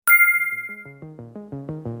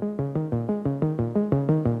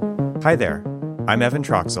Hi there, I'm Evan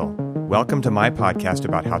Troxel. Welcome to my podcast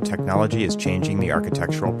about how technology is changing the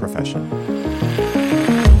architectural profession.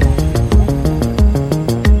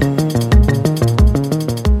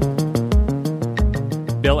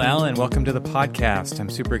 Bill Allen, welcome to the podcast. I'm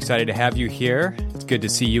super excited to have you here. It's good to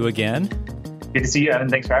see you again. Good to see you, Evan.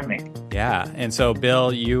 Thanks for having me. Yeah, and so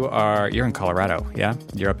Bill, you're in Colorado, yeah?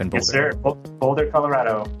 You're up in Boulder. Yes, sir. Boulder,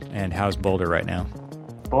 Colorado. And how's Boulder right now?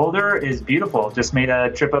 Boulder is beautiful. Just made a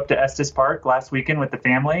trip up to Estes Park last weekend with the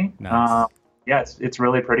family. Nice. Yeah, it's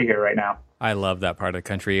really pretty here right now. I love that part of the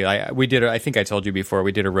country. I think I told you before,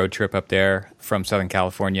 we did a road trip up there from Southern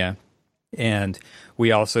California, and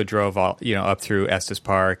we also drove up through Estes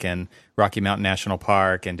Park and Rocky Mountain National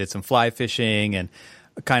Park and did some fly fishing and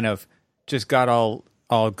kind of just got all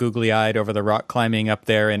googly-eyed over the rock climbing up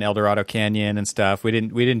there in El Dorado Canyon and stuff. We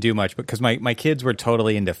didn't do much because my kids were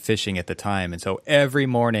totally into fishing at the time, and so every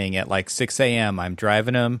morning at like 6 a.m. I'm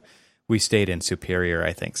driving them. We stayed in Superior,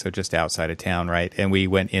 I think, so just outside of town, right? And we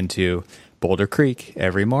went into Boulder Creek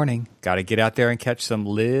every morning. Got to get out there and catch some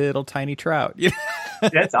little tiny trout.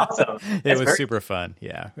 That's awesome. It was super fun.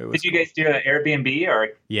 Yeah. Did you guys do an Airbnb or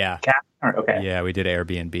cabin? Okay. Yeah, we did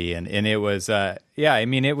Airbnb, and it was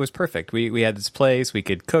it was perfect. We had this place. We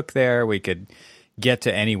could cook there. We could get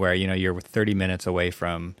to anywhere. You're 30 minutes away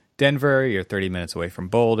from Denver. You're 30 minutes away from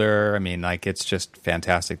Boulder. I mean, it's just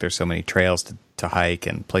fantastic. There's so many trails to hike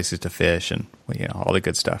and places to fish and all the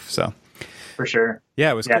good stuff. So for sure.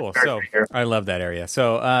 Yeah, it was cool. So I love that area.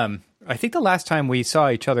 So I think the last time we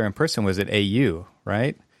saw each other in person was at AU,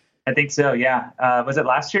 right? I think so, yeah. Was it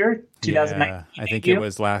last year? 2019? Yeah, I think it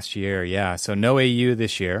was last year, yeah. So no AU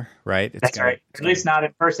this year, right? That's right. At least not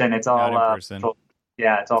in person. It's all virtual.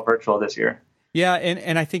 Yeah, it's all virtual this year. Yeah,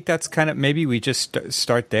 and I think that's kind of, maybe we just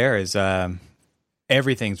start there is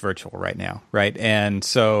everything's virtual right now, right? And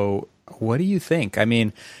so what do you think? I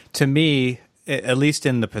mean, to me, at least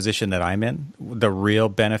in the position that I'm in, the real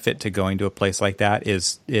benefit to going to a place like that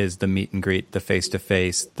is the meet and greet, the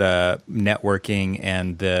face-to-face, the networking,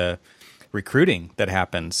 and the recruiting that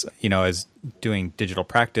happens, as doing digital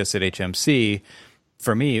practice at HMC.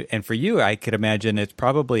 For me and for you, I could imagine it's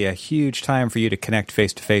probably a huge time for you to connect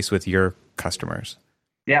face-to-face with your customers.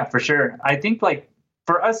 Yeah, for sure. I think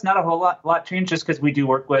for us, not a whole lot changed just because we do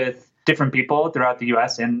work with different people throughout the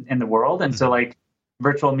U.S. and the world. And so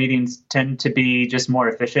virtual meetings tend to be just more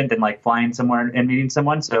efficient than flying somewhere and meeting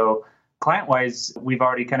someone. So client-wise, we've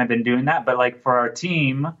already kind of been doing that. But for our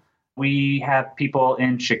team, we have people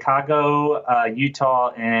in Chicago,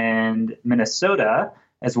 Utah, and Minnesota,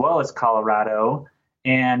 as well as Colorado.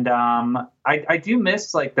 And I do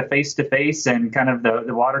miss the face-to-face and kind of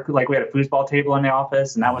the water. We had a foosball table in the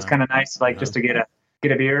office, and that was kind of nice, just to get a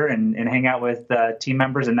beer and hang out with team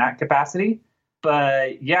members in that capacity.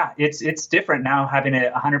 But yeah, it's different now having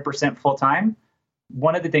it 100% full time.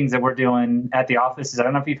 One of the things that we're doing at the office is, I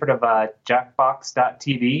don't know if you've heard of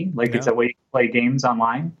Jackbox.tv. It's a way to play games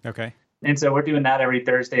online. Okay. And so we're doing that every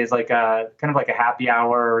Thursday as a happy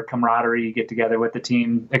hour camaraderie get together with the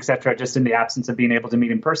team, et cetera, just in the absence of being able to meet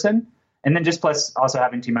in person. And then just plus also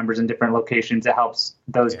having team members in different locations, it helps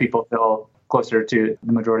those people feel closer to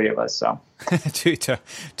the majority of us. So to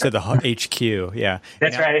the HQ. Yeah.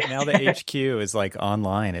 That's right. Now the HQ is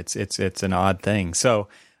online. It's an odd thing. So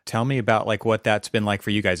tell me about what that's been like for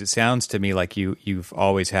you guys. It sounds to me like you've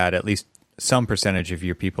always had at least some percentage of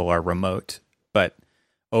your people are remote, but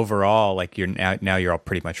overall, you're now you're all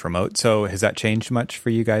pretty much remote. So has that changed much for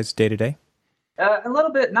you guys day to day? A little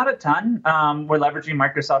bit, not a ton. We're leveraging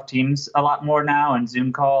Microsoft Teams a lot more now and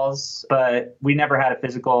Zoom calls, but we never had a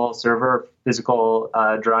physical server, physical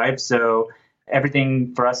drive. So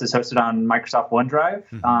everything for us is hosted on Microsoft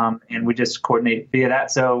OneDrive, and we just coordinate via that.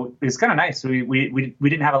 So it's kind of nice. We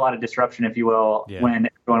didn't have a lot of disruption, if you will, when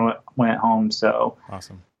everyone went home. So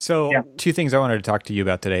awesome. So two things I wanted to talk to you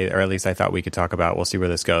about today, or at least I thought we could talk about. We'll see where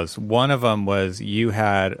this goes. One of them was you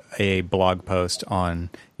had a blog post on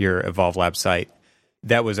your Evolve Lab site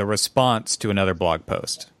that was a response to another blog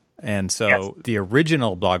post. And so the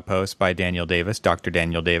original blog post by Daniel Davis, Dr.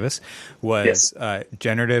 Daniel Davis, was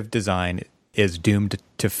generative design is doomed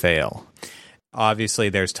to fail. Obviously,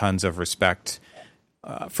 there's tons of respect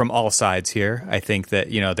from all sides here. I think that,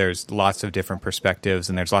 there's lots of different perspectives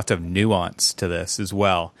and there's lots of nuance to this as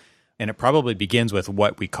well. And it probably begins with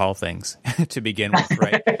what we call things to begin with,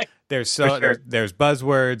 right? There's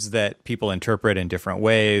buzzwords that people interpret in different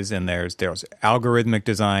ways, and there's algorithmic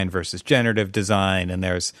design versus generative design, and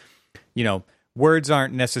there's, words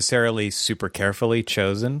aren't necessarily super carefully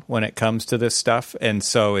chosen when it comes to this stuff. And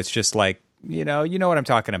so it's just you know what I'm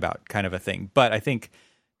talking about kind of a thing. But I think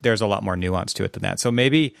there's a lot more nuance to it than that. So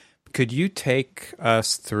maybe Could you take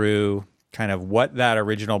us through kind of what that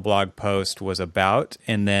original blog post was about,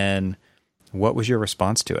 and then what was your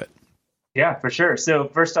response to it? Yeah, for sure. So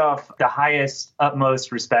first off, the highest,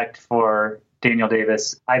 utmost respect for Daniel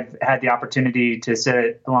Davis. I've had the opportunity to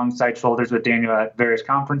sit alongside shoulders with Daniel at various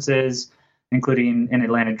conferences, including in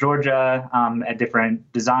Atlanta, Georgia, at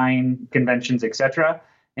different design conventions, etc.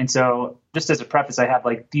 And so just as a preface, I have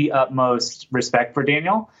like the utmost respect for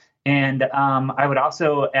Daniel. And I would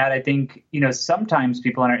also add, I think, sometimes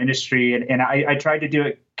people in our industry, and I tried to do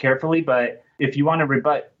it carefully, but if you want to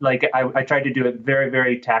rebut, like I tried to do it very,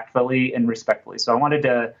 very tactfully and respectfully. So I wanted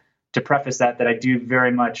to preface that I do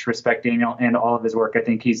very much respect Daniel and all of his work. I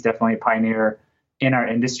think he's definitely a pioneer in our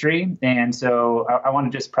industry. And so I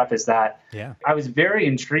want to just preface that. Yeah. I was very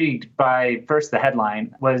intrigued by, first, the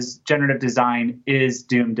headline was generative design is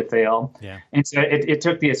doomed to fail. Yeah. And so it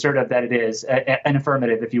took the assertive that it is, an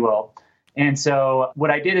affirmative, if you will. And so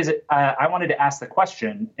what I did is I wanted to ask the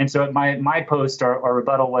question. And so my post or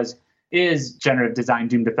rebuttal was, is generative design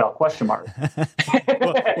doomed to fail? ?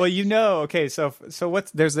 Well, okay. So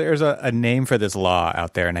there's a name for this law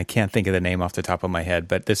out there, and I can't think of the name off the top of my head,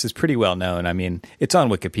 but this is pretty well known. I mean, it's on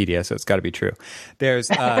Wikipedia, so it's got to be true.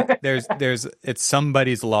 There's it's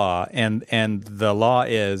somebody's law, and the law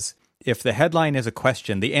is, if the headline is a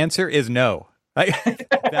question, the answer is no.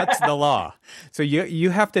 That's the law. So you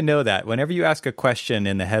have to know that whenever you ask a question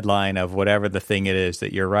in the headline of whatever the thing it is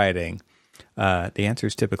that you're writing, the answer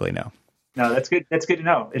is typically no. No, that's good. That's good to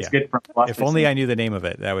know. It's good for philosophy. If only I knew the name of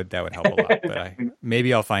it, that would help a lot. But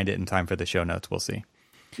maybe I'll find it in time for the show notes. We'll see.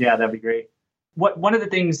 Yeah, that'd be great. One of the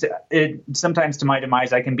things, sometimes to my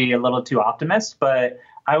demise, I can be a little too optimist, but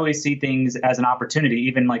I always see things as an opportunity,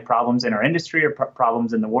 even like problems in our industry or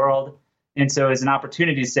problems in the world. And so as an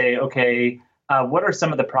opportunity to say, okay, what are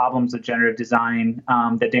some of the problems of generative design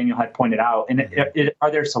that Daniel had pointed out? And are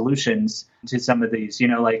there solutions to some of these?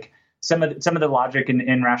 Like some of the logic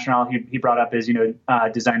and rationale he brought up is,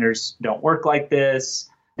 designers don't work like this.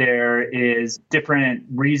 There is different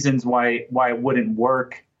reasons why it wouldn't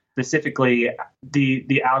work. Specifically,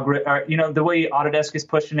 the algorithm, the way Autodesk is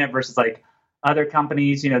pushing it versus like other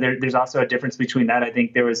companies. There's also a difference between that. I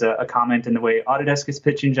think there was a comment in the way Autodesk is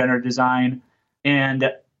pitching generative design,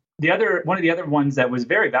 and one of the other ones that was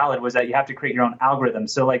very valid was that you have to create your own algorithm.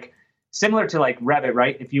 So like similar to like Revit,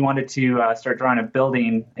 right? If you wanted to start drawing a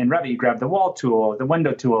building in Revit, you grab the wall tool, the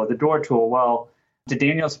window tool, the door tool. Well, to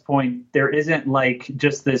Daniel's point, there isn't like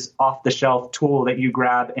just this off-the-shelf tool that you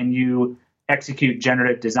grab and you execute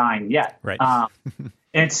generative design yet. Right.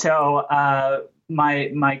 And so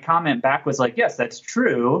my comment back was like, yes, that's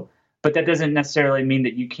true, but that doesn't necessarily mean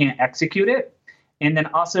that you can't execute it. And then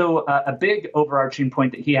also a big overarching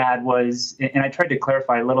point that he had was, and I tried to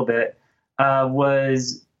clarify a little bit,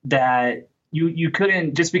 was that you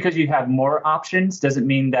couldn't, just because you have more options doesn't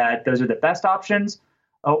mean that those are the best options,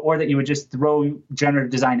 or that you would just throw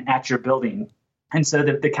generative design at your building. And so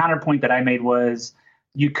the counterpoint that I made was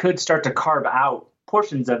you could start to carve out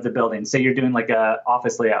portions of the building. Say you're doing like a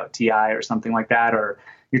office layout, TI or something like that, or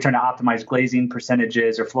you're trying to optimize glazing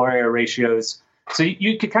percentages or floor area ratios. So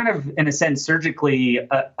you could kind of, in a sense, surgically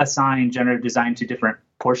assign generative design to different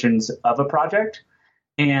portions of a project.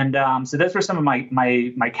 And so those were some of my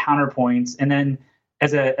counterpoints. And then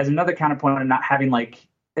as another counterpoint of not having like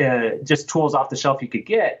just tools off the shelf you could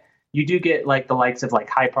get, you do get like the likes of like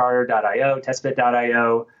Hypar.io,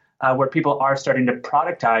 Testbit.io, where people are starting to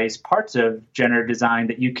productize parts of generative design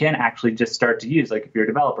that you can actually just start to use, like if you're a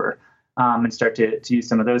developer, and start to use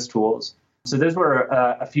some of those tools. So those were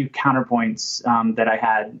a few counterpoints that I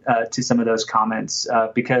had to some of those comments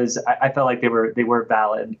because I felt like they were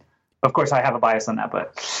valid. Of course, I have a bias on that,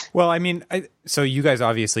 but well, I mean, so you guys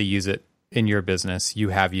obviously use it in your business. You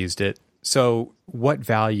have used it. So what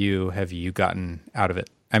value have you gotten out of it?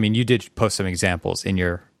 I mean, you did post some examples in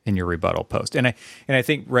your rebuttal post, and I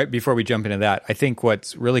think right before we jump into that, I think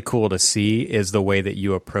what's really cool to see is the way that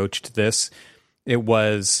you approached this. It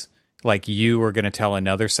was like you were going to tell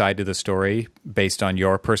another side to the story based on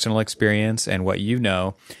your personal experience and what you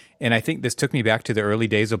know. And I think this took me back to the early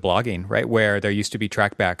days of blogging, right, where there used to be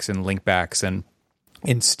trackbacks and linkbacks. And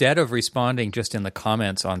instead of responding just in the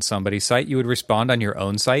comments on somebody's site, you would respond on your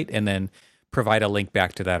own site and then provide a link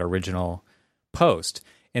back to that original post.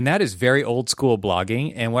 And that is very old school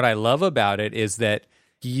blogging. And what I love about it is that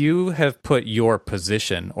you have put your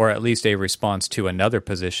position, or at least a response to another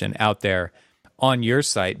position, out there on your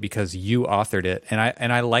site because you authored it. And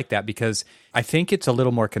I like that because I think it's a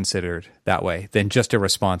little more considered that way than just a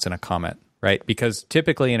response in a comment, right? Because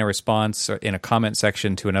typically in a response or in a comment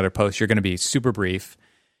section to another post, you're going to be super brief.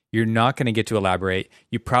 You're not going to get to elaborate.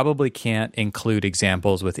 You probably can't include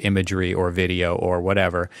examples with imagery or video or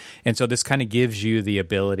whatever. And so this kind of gives you the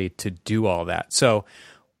ability to do all that. So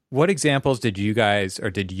what examples did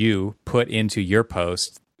you put into your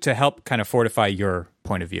post to help kind of fortify your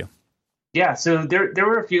point of view? Yeah, so there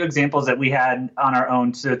were a few examples that we had on our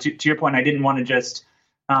own. So to your point, I didn't want to just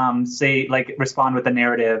respond with a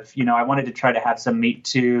narrative. I wanted to try to have some meat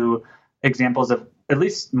to examples of at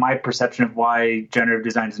least my perception of why generative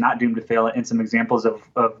design is not doomed to fail, and some examples of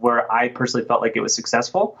where I personally felt like it was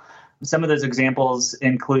successful. Some of those examples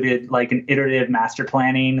included like an iterative master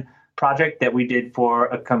planning project that we did for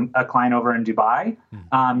a client over in Dubai,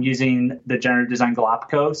 using the generative design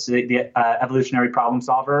Galapagos, the evolutionary problem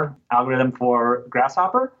solver algorithm for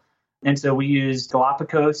Grasshopper. And so we used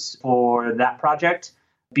Galapagos for that project.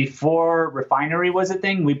 Before Refinery was a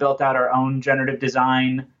thing, we built out our own generative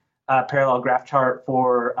design parallel graph chart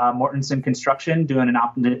for Mortensen Construction, doing an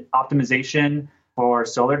optimization for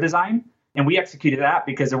solar design. And we executed that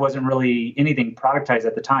because there wasn't really anything productized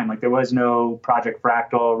at the time. Like there was no Project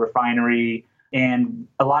Fractal, Refinery, and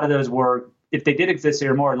a lot of those were, if they did exist, they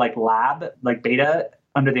were more like lab, like beta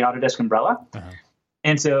under the Autodesk umbrella. Uh-huh.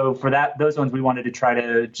 And so for those ones, we wanted to try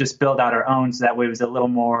to just build out our own, so that way it was a little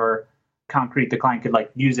more concrete. The client could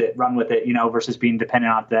like use it, run with it, versus being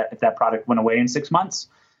dependent on that if that product went away in 6 months.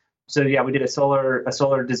 So yeah, we did a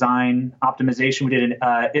solar design optimization. We did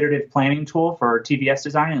an iterative planning tool for TVS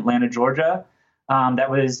design in Atlanta, Georgia. That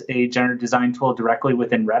was a generative design tool directly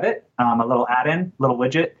within Revit, a little add-in, little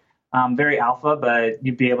widget, very alpha, but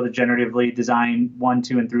you'd be able to generatively design 1,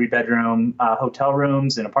 2, and 3 bedroom hotel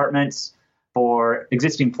rooms and apartments for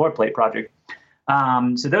existing floor plate project.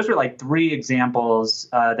 So those were like 3 examples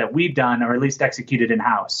that we've done, or at least executed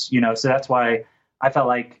in-house. So that's why I felt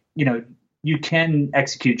like, you can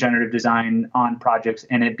execute generative design on projects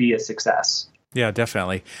and it be a success. Yeah,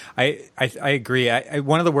 definitely. I agree.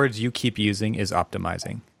 One of the words you keep using is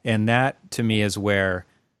optimizing. And that to me is where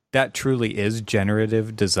that truly is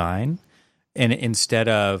generative design. And instead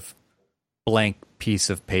of blank piece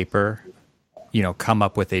of paper, come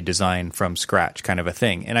up with a design from scratch kind of a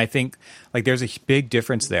thing. And I think like there's a big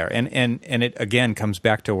difference there. And it again comes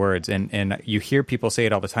back to words. And you hear people say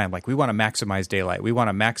it all the time, like we want to maximize daylight. We want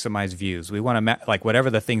to maximize views. We want to like whatever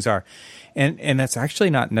the things are. And that's actually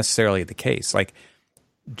not necessarily the case. Like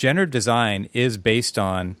generative design is based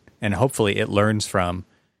on, and hopefully it learns from,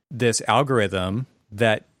 this algorithm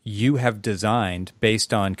that you have designed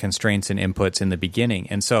based on constraints and inputs in the beginning.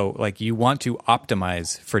 And so like you want to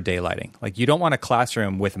optimize for daylighting. Like you don't want a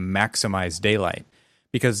classroom with maximized daylight,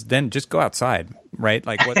 because then just go outside, right?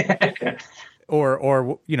 Like what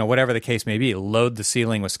or whatever the case may be, load the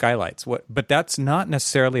ceiling with skylights. But that's not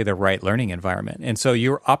necessarily the right learning environment. And so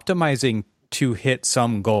you're optimizing to hit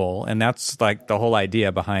some goal, and that's like the whole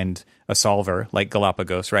idea behind a solver like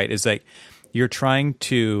Galapagos, right? Is like you're trying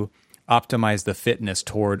to optimize the fitness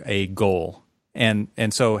toward a goal. And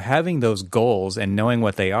so having those goals and knowing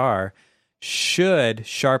what they are should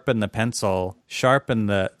sharpen the pencil, sharpen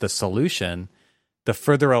the solution, the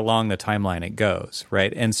further along the timeline it goes,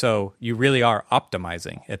 right? And so you really are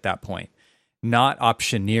optimizing at that point, not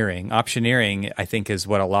optioneering. Optioneering, I think, is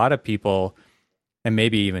what a lot of people, and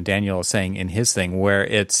maybe even Daniel is saying in his thing, where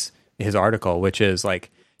it's his article, which is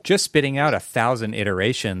like, just spitting out 1,000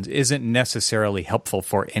 iterations isn't necessarily helpful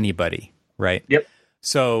for anybody, right? Yep.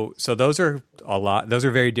 So those are those are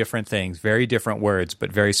very different things, very different words,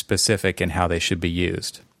 but very specific in how they should be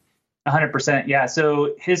used. 100%. Yeah.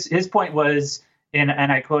 So his point was, and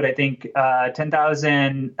I quote, I think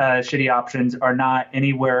 10,000 shitty options are not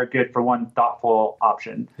anywhere good for one thoughtful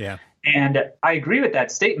option. Yeah. And I agree with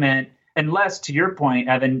that statement. Unless, to your point,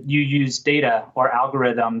 Evan, you use data or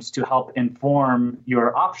algorithms to help inform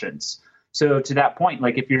your options. So to that point,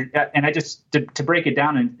 like if you're, and I just, to break it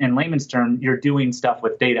down in layman's term, you're doing stuff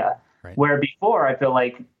with data. Right. Where before, I feel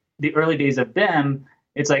like the early days of BIM,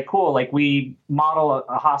 it's like, cool, like we model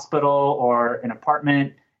a hospital or an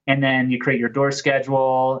apartment, and then you create your door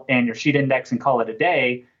schedule and your sheet index and call it a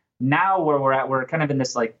day. Now where we're at, we're kind of in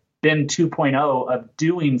this like BIM 2.0 of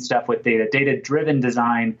doing stuff with data, data-driven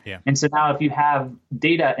design. Yeah. And so now if you have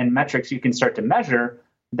data and metrics you can start to measure,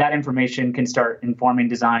 that information can start informing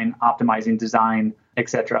design, optimizing design,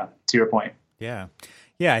 et cetera, to your point. Yeah.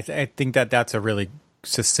 Yeah, I think that's a really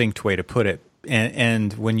succinct way to put it.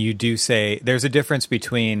 And when you do say there's a difference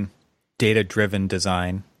between data-driven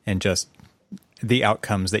design and just the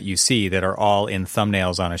outcomes that you see that are all in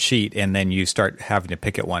thumbnails on a sheet, and then you start having to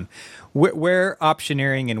pick at one. Where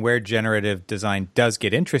optioneering and where generative design does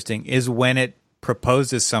get interesting is when it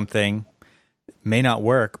proposes something, may not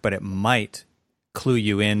work, but it might clue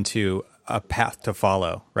you into a path to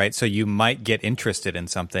follow, right? So you might get interested in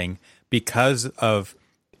something because of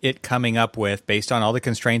it coming up with, based on all the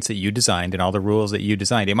constraints that you designed and all the rules that you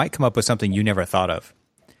designed, it might come up with something you never thought of.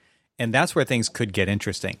 And that's where things could get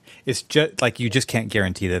interesting. It's just like, you just can't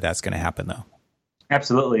guarantee that that's going to happen, though.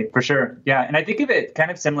 Absolutely, for sure. Yeah. And I think of it kind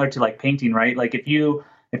of similar to like painting, right? Like if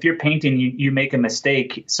you're painting, you make a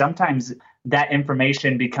mistake, sometimes that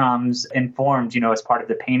information becomes informed, as part of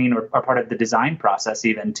the painting or part of the design process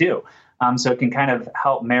even too. So it can kind of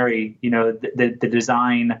help marry, the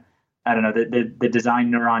design, I don't know, the design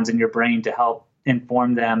neurons in your brain to help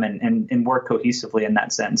inform them and work cohesively in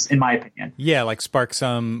that sense, in my opinion. Yeah, like spark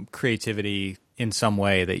some creativity in some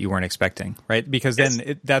way that you weren't expecting, right? Because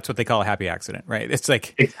then that's what they call a happy accident, right? It's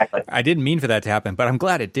like, exactly. I didn't mean for that to happen, but I'm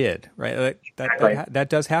glad it did, right? Like, that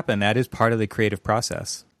does happen. That is part of the creative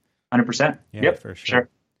process. 100%. Yeah, yep, for sure.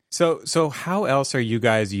 So how else are you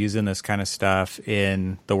guys using this kind of stuff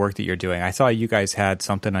in the work that you're doing? I saw you guys had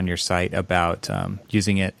something on your site about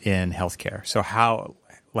using it in healthcare. So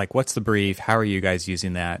what's the brief? How are you guys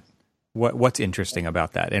using that? What's interesting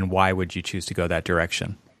about that, and why would you choose to go that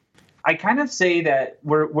direction? I kind of say that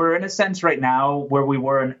we're in a sense right now where we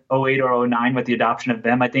were in 08 or 09 with the adoption of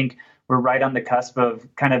BIM. I think we're right on the cusp of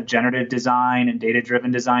kind of generative design and data-driven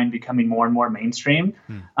design becoming more and more mainstream.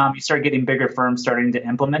 You start getting bigger firms starting to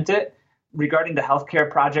implement it. Regarding the healthcare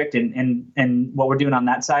project and what we're doing on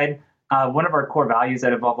that side, one of our core values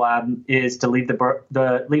at Evolve Lab is to leave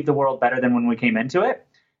the world better than when we came into it.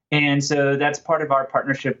 And so that's part of our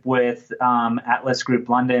partnership with Atlas Group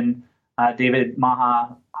London, David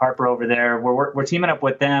Maha Harper over there. We're teaming up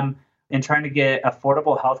with them and trying to get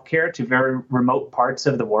affordable healthcare to very remote parts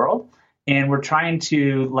of the world. And we're trying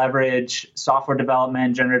to leverage software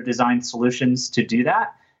development, generative design solutions to do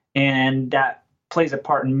that. And that plays a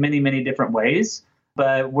part in many, many different ways.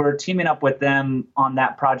 But we're teaming up with them on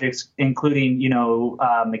that project, including,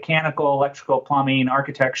 mechanical, electrical, plumbing,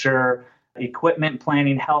 architecture, equipment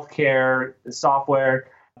planning, healthcare, software,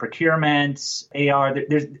 procurement, AR.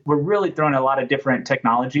 We're really throwing a lot of different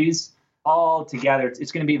technologies all together.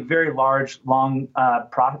 It's going to be a very large, long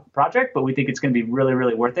project, but we think it's going to be really,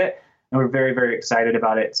 really worth it. And we're very, very excited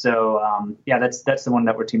about it. So, that's the one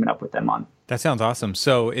that we're teaming up with them on. That sounds awesome.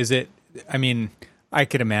 So I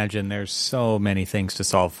could imagine there's so many things to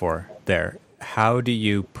solve for there. How do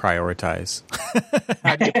you prioritize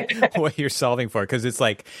what you're solving for? Because it's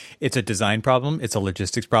a design problem, it's a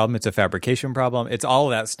logistics problem, it's a fabrication problem, it's all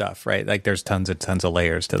of that stuff, right? Like there's tons of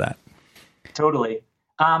layers to that. Totally.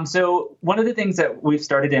 So one of the things that we've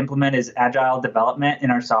started to implement is agile development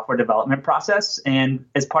in our software development process. And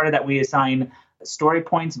as part of that, we assign story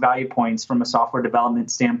points, value points from a software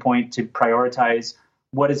development standpoint to prioritize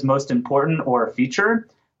what is most important or a feature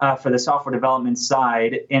for the software development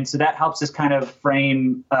side. And so that helps us kind of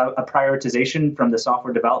frame a prioritization from the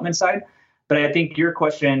software development side. But I think your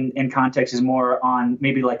question in context is more on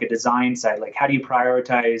maybe like a design side, like how do you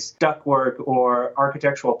prioritize ductwork or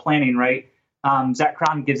architectural planning, right? Zach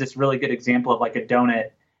Cron gives us a really good example of like a donut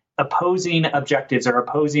opposing objectives or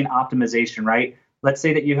opposing optimization, right? Let's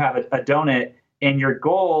say that you have a donut and your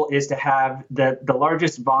goal is to have the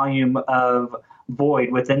largest volume of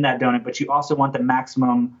void within that donut, but you also want the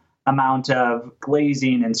maximum amount of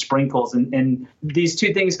glazing and sprinkles. And these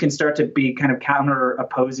two things can start to be kind of counter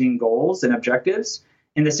opposing goals and objectives.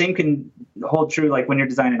 And the same can hold true like when you're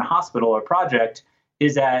designing a hospital or project,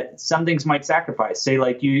 is that some things might sacrifice. Say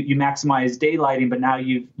like you maximize daylighting, but now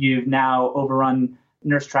you've now overrun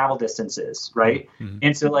nurse travel distances, right? Mm-hmm.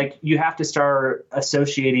 And so like you have to start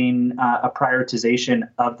associating a prioritization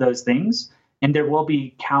of those things. And there will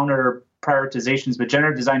be counter prioritizations, but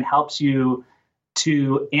generative design helps you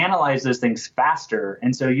to analyze those things faster.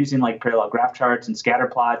 And so using like parallel graph charts and scatter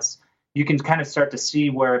plots, you can kind of start to see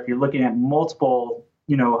where if you're looking at multiple,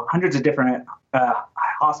 hundreds of different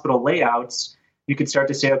hospital layouts, you can start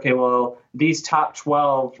to say, okay, well, these top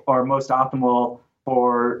 12 are most optimal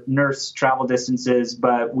for nurse travel distances,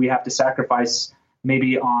 but we have to sacrifice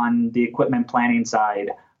maybe on the equipment planning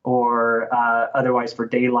side or otherwise for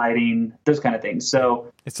daylighting, those kind of things.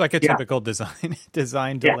 So it's like a typical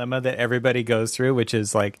design dilemma that everybody goes through, which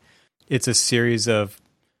is like, it's a series of,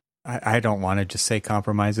 I don't want to just say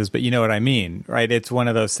compromises, but you know what I mean, right? It's one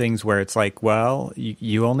of those things where it's like, well,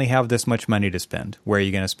 you only have this much money to spend. Where are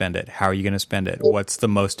you going to spend it? How are you going to spend it? What's the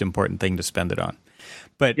most important thing to spend it on?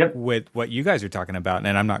 But with what you guys are talking about,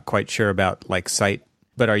 and I'm not quite sure about like site,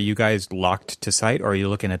 but are you guys locked to site, or are you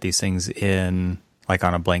looking at these things in like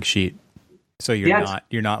on a blank sheet? So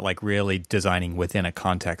you're not like really designing within a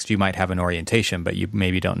context. You might have an orientation, but you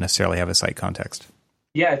maybe don't necessarily have a site context.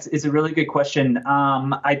 Yeah, it's a really good question.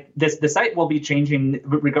 The site will be changing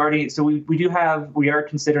regarding. So we are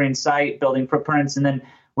considering site building footprints, and then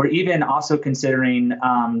we're even also considering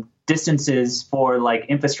distances for like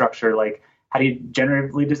infrastructure, like how do you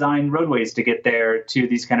generatively design roadways to get there to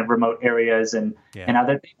these kind of remote areas and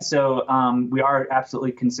other things. So we are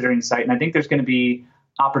absolutely considering site, and I think there's going to be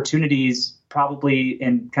opportunities probably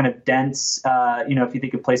in kind of dense. If you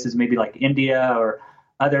think of places maybe like India or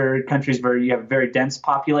other countries where you have a very dense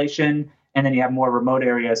population and then you have more remote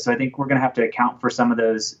areas. So I think we're going to have to account for some of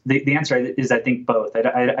those. The answer is, I think, both.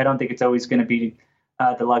 I don't think it's always going to be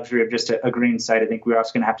the luxury of just a green site. I think we're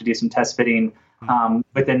also going to have to do some test fitting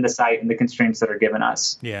within the site and the constraints that are given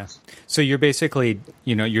us. Yeah. So you're basically,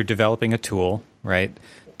 you're developing a tool, right,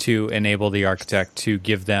 to enable the architect to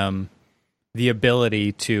give them the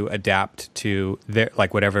ability to adapt to their,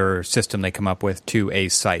 like, whatever system they come up with to a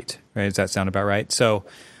site, right? Does that sound about right? So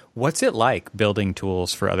what's it like building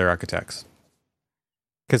tools for other architects?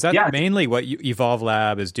 Because that's mainly what Evolve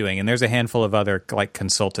Lab is doing. And there's a handful of other like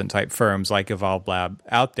consultant type firms like Evolve Lab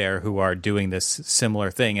out there who are doing this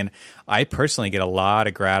similar thing. And I personally get a lot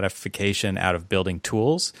of gratification out of building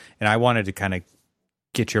tools. And I wanted to kind of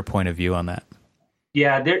get your point of view on that.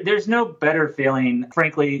 Yeah, there's no better feeling.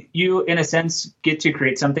 Frankly, you, in a sense, get to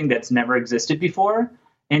create something that's never existed before.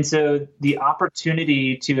 And so the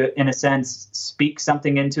opportunity to, in a sense, speak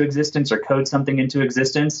something into existence or code something into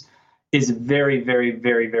existence is very, very,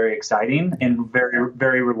 very, very exciting and very,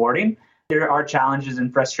 very rewarding. There are challenges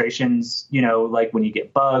and frustrations, like when you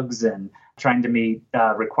get bugs and trying to meet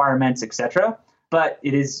requirements, et cetera. But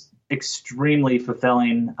it is extremely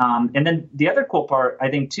fulfilling. And then the other cool part, I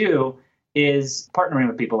think, too, is partnering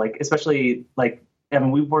with people, like especially like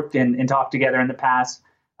Evan, we've worked and talked together in the past.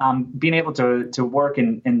 Being able to work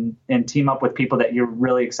and team up with people that you're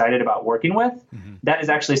really excited about working with, that is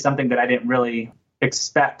actually something that I didn't really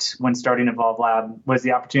expect when starting Evolve Lab, was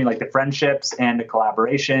the opportunity, like the friendships and the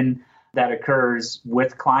collaboration that occurs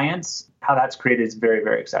with clients. How that's created is very,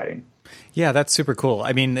 very exciting. Yeah, that's super cool.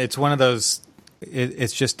 I mean, it's one of those,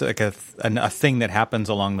 it's just like a thing that happens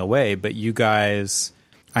along the way, but you guys,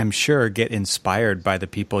 I'm sure, get inspired by the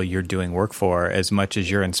people you're doing work for as much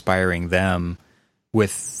as you're inspiring them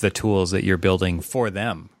with the tools that you're building for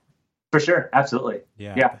them. For sure. Absolutely.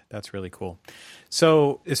 Yeah. That's really cool.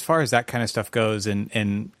 So as far as that kind of stuff goes,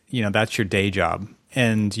 and that's your day job,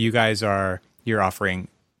 and you guys you're offering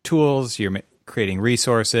tools, you're creating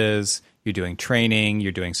resources, you're doing training,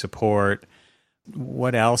 you're doing support.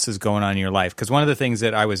 What else is going on in your life? Because one of the things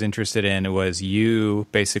that I was interested in was you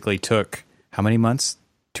basically took how many months?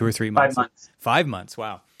 2 or 3 months? 5 months. 5 months.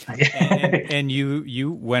 Wow. and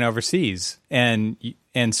you went overseas. And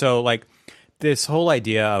so like this whole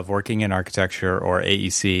idea of working in architecture or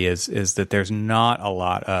AEC is that there's not a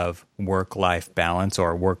lot of work-life balance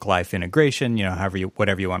or work-life integration,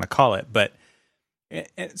 whatever you want to call it. But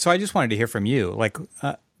so I just wanted to hear from you, like,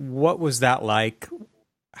 what was that like?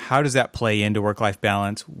 How does that play into work-life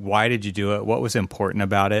balance? Why did you do it? What was important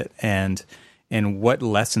about it? And what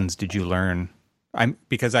lessons did you learn?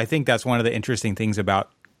 Because I think that's one of the interesting things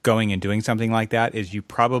about going and doing something like that is you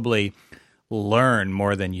probably learn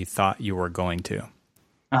more than you thought you were going to.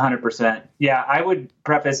 100%. Yeah, I would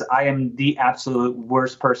preface, I am the absolute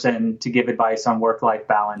worst person to give advice on work-life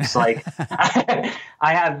balance. Like I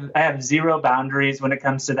have zero boundaries when it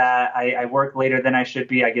comes to that. I work later than I should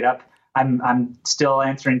be. I get up. I'm still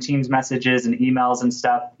answering Teams messages and emails and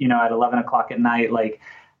stuff, at 11 o'clock at night. Like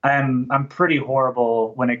I'm pretty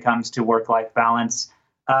horrible when it comes to work-life balance.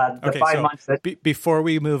 The 5 months that before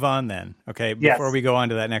we move on then, before we go on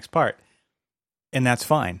to that next part, and that's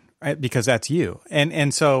fine, right? Because that's you.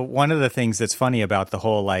 And so one of the things that's funny about the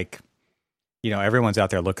whole, like, everyone's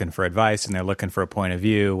out there looking for advice and they're looking for a point of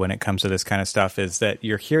view when it comes to this kind of stuff is that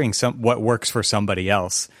you're hearing what works for somebody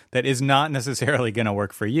else that is not necessarily going to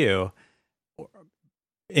work for you.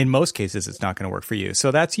 In most cases, it's not going to work for you.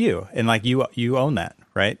 So that's you. And like you own that,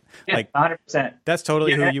 right? Yeah, like 100%. That's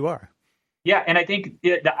totally who you are. Yeah. And I think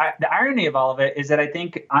the irony of all of it is that I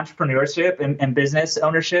think entrepreneurship and business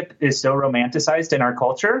ownership is so romanticized in our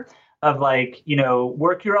culture of like,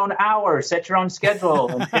 work your own hours, set your own schedule.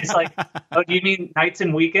 And it's like, oh, do you mean nights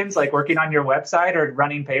and weekends, like working on your website or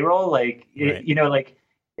running payroll? Like, right.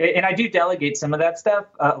 And I do delegate some of that stuff,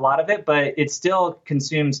 a lot of it, but it still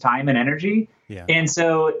consumes time and energy. Yeah. And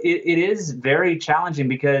so it is very challenging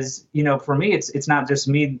because, for me, it's not just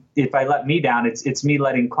me. If I let me down, it's me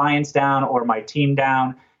letting clients down or my team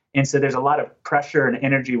down. And so there's a lot of pressure and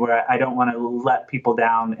energy where I don't want to let people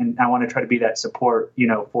down. And I want to try to be that support,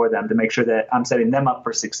 for them to make sure that I'm setting them up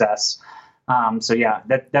for success. So yeah,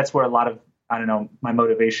 that's where a lot of, I don't know, my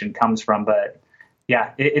motivation comes from. But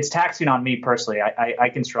yeah, it's taxing on me personally. I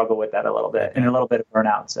can struggle with that a little bit and a little bit of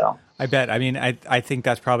burnout. So I bet. I mean, I think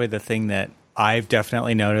that's probably the thing that I've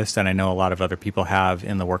definitely noticed, and I know a lot of other people have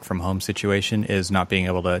in the work from home situation, is not being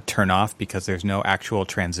able to turn off because there's no actual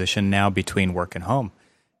transition now between work and home.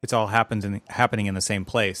 It's all happening in the same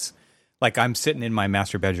place. Like I'm sitting in my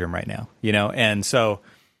master bedroom right now, and so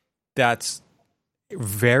that's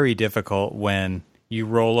very difficult when you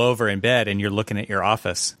roll over in bed and you're looking at your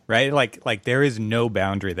office, right? Like there is no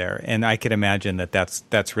boundary there. And I could imagine that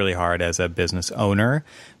that's really hard as a business owner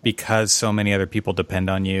because so many other people depend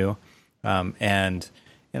on you. And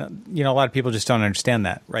a lot of people just don't understand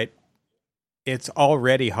that, right? It's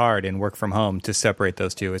already hard in work from home to separate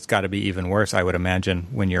those two. It's got to be even worse, I would imagine,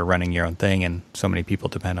 when you're running your own thing and so many people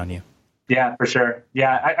depend on you. Yeah, for sure.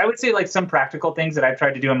 Yeah, I would say like some practical things that I've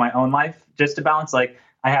tried to do in my own life just to balance. Like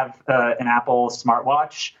I have an Apple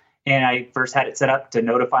smartwatch, and I first had it set up to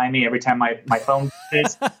notify me every time my phone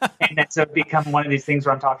is. And then so it become one of these things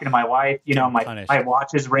where I'm talking to my wife, my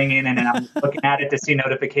watch is ringing and I'm looking at it to see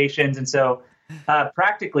notifications. And so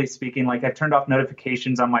practically speaking, like I've turned off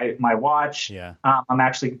notifications on my watch. Yeah. I'm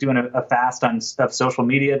actually doing a fast of social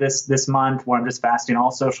media this month where I'm just fasting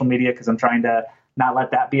all social media because I'm trying to not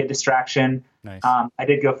let that be a distraction. Nice. I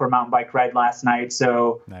did go for a mountain bike ride last night.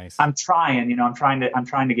 So nice. I'm trying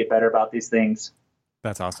to get better about these things.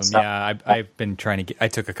 That's awesome. Yeah, I've been trying to I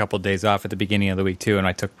took a couple of days off at the beginning of the week too, and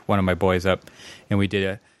I took one of my boys up, and we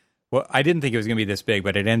did I didn't think it was going to be this big,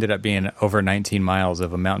 but it ended up being over 19 miles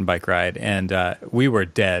of a mountain bike ride, and we were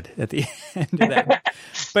dead at the end of that.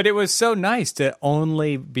 But it was so nice to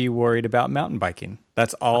only be worried about mountain biking.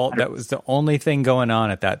 That's all. 100%. That was the only thing going on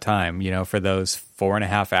at that time, for those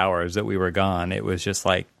 4.5 hours that we were gone. It was just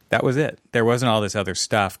like, that was it. There wasn't all this other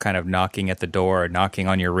stuff kind of knocking at the door, or knocking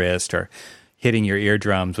on your wrist, or hitting your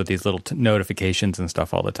eardrums with these little notifications and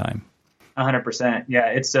stuff all the time. 100%. Yeah,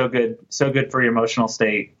 it's so good for your emotional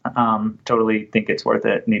state. Totally think it's worth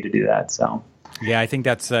it. Need to do that. So yeah, I think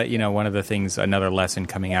that's one of the things, another lesson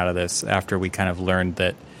coming out of this after we kind of learned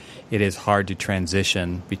that it is hard to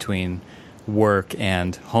transition between work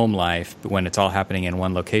and home life when it's all happening in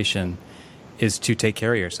one location, is to take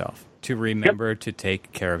care of yourself, to remember to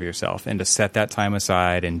take care of yourself and to set that time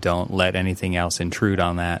aside and don't let anything else intrude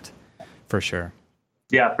on that. For sure.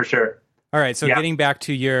 Yeah, for sure. All right. So getting back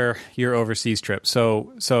to your overseas trip.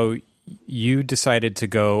 So you decided to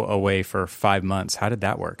go away for 5 months. How did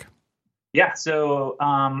that work? Yeah. So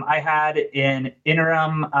I had an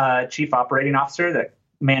interim chief operating officer that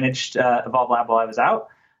managed Evolve Lab while I was out.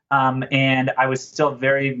 And I was still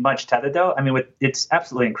very much tethered though. I mean, it's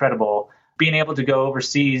absolutely incredible being able to go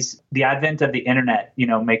overseas. The advent of the internet,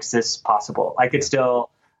 makes this possible. I could still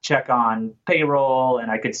check on payroll, and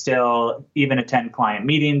I could still even attend client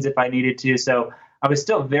meetings if I needed to. So I was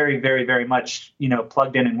still very, very, very much,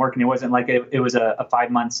 plugged in and working. It wasn't like it was a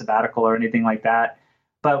 5-month sabbatical or anything like that.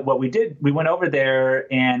 But what we did, we went over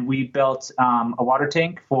there and we built a water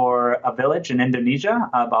tank for a village in Indonesia,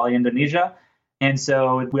 Bali, Indonesia. And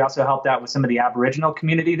so we also helped out with some of the Aboriginal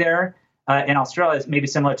community there. In Australia, it's maybe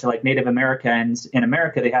similar to like Native Americans. In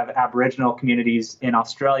America, they have Aboriginal communities in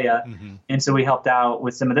Australia. Mm-hmm. And so we helped out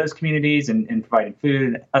with some of those communities and providing food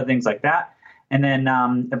and other things like that. And then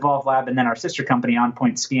Evolve Lab and then our sister company, On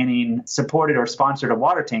Point Scanning, supported or sponsored a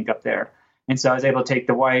water tank up there. And so I was able to take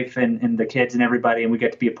the wife and the kids and everybody, and we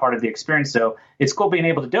get to be a part of the experience. So it's cool being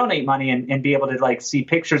able to donate money and be able to like see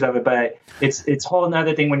pictures of it. But it's a whole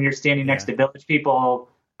another thing when you're standing next to village people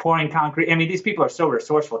pouring concrete. I mean, these people are so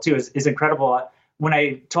resourceful too. It's incredible. When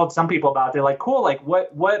I told some people about it, they're like, cool, like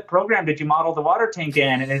what program did you model the water tank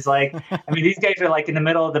in? And it's like, I mean, these guys are like in the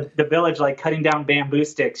middle of the village, like cutting down bamboo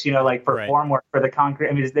sticks, like for formwork for the concrete.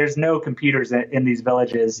 I mean, there's no computers in these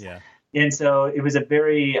villages. Yeah. And so it was a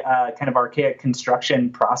very kind of archaic construction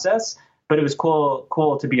process, but it was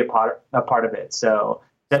cool to be a part of it. So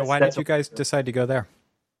why did you guys decide to go there?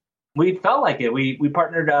 We felt like it. We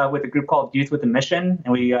partnered with a group called Youth with a Mission,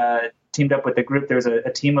 and we teamed up with a group. There was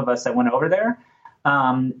a team of us that went over there,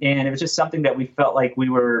 and it was just something that we felt like we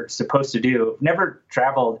were supposed to do. Never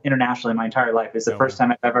traveled internationally in my entire life. It's the first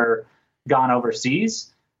time I've ever gone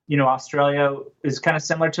overseas. Australia is kind of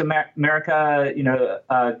similar to America,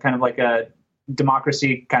 kind of like a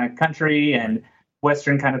democracy kind of country and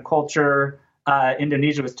Western kind of culture.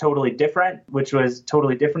 Indonesia was totally different, which was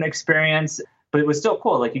totally different experience. But it was still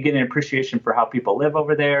cool. Like you get an appreciation for how people live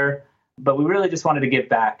over there. But we really just wanted to give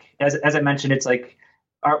back. As I mentioned, it's like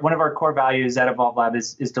one of our core values at Evolve Lab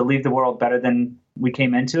is to leave the world better than we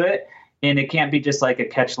came into it. And it can't be just like a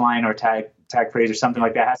catch line or tag phrase or something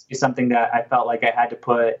like that. It has to be something that I felt like I had to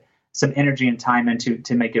put some energy and time into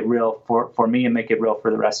to make it real for me and make it real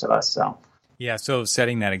for the rest of us. So Yeah. So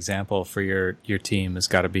setting that example for your team has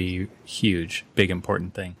got to be huge, big,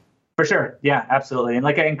 important thing. For sure. Yeah, absolutely. And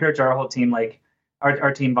like I encourage our whole team, like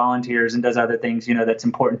our team volunteers and does other things, that's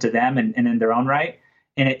important to them and in their own right.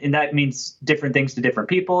 And that means different things to different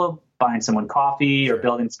people, buying someone coffee or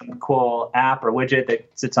building some cool app or widget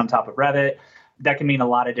that sits on top of Revit. That can mean a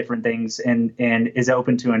lot of different things and is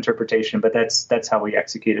open to interpretation, but that's how we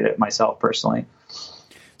executed it myself personally.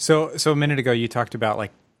 So a minute ago, you talked about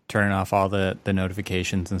like turning off all the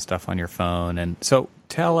notifications and stuff on your phone. And so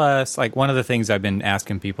tell us, like, one of the things I've been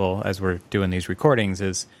asking people as we're doing these recordings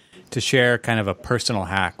is to share kind of a personal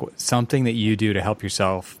hack, something that you do to help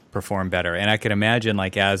yourself perform better. And I could imagine,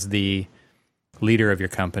 like, as the leader of your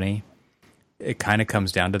company, it kind of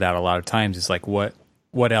comes down to that a lot of times. It's like, what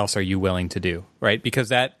else are you willing to do, right? Because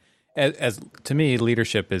that, as to me,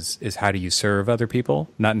 leadership is how do you serve other people?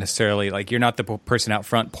 Not necessarily like you're not the person out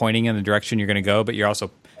front pointing in the direction you're going to go, but you're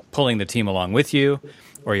also pulling the team along with you,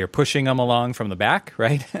 or you're pushing them along from the back,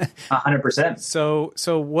 right? 100%.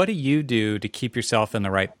 So what do you do to keep yourself in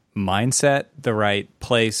the right mindset, the right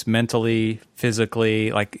place mentally,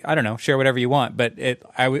 physically? Like, I don't know, share whatever you want, but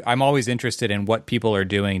I'm always interested in what people are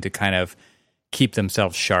doing to kind of keep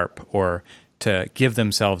themselves sharp or to give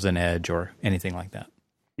themselves an edge or anything like that.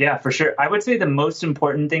 Yeah, for sure. I would say the most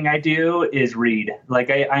important thing I do is read. Like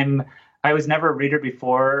I was never a reader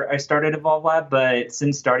before I started Evolve Lab, but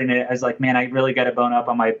since starting it, I was like, man, I really got to bone up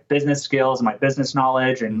on my business skills and my business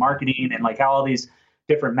knowledge and marketing and like how all these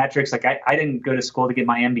different metrics. Like I didn't go to school to get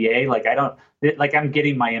my MBA. I'm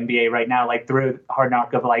getting my MBA right now, like through hard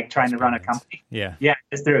knock of like trying to run a company. Yeah. Yeah.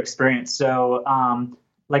 It's through experience. So,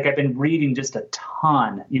 like I've been reading just a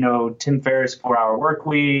ton, Tim Ferriss' 4-Hour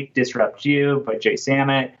Workweek, Disrupt You by Jay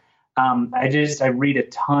Samit. I read a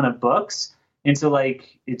ton of books. And so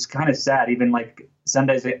like, it's kind of sad. Even like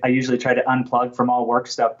Sundays, I usually try to unplug from all work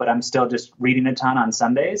stuff, but I'm still just reading a ton on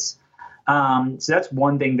Sundays. So that's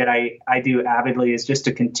one thing that I do avidly is just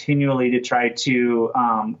to continually to try to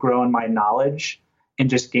grow in my knowledge and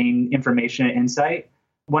just gain information and insight.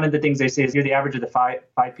 One of the things they say is you're the average of the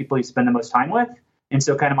five people you spend the most time with. And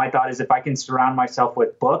so kind of my thought is if I can surround myself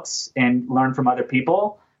with books and learn from other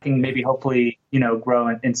people, I can maybe hopefully,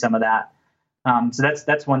 grow in some of that. So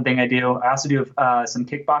that's one thing I do. I also do some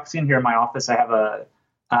kickboxing here in my office. I have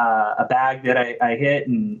a bag that I hit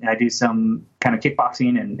and I do some kind of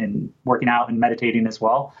kickboxing and working out and meditating as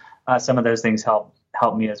well. Some of those things help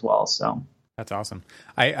me as well. So that's awesome.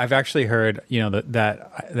 I've actually heard,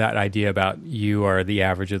 that idea about you are the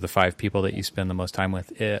average of the 5 people that you spend the most time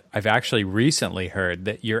with. I've actually recently heard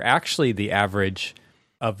that you're actually the average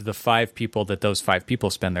of the 5 people that those 5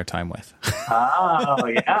 people spend their time with. Oh,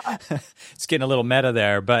 yeah. It's getting a little meta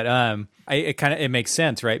there, but it makes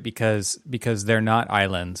sense, right? Because they're not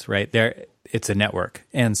islands, right? It's a network.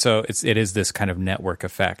 And so it is this kind of network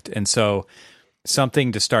effect. And so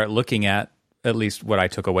something to start looking at least what I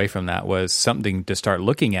took away from that was something to start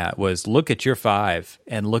looking at was look at your 5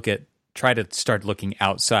 and try to start looking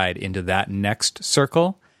outside into that next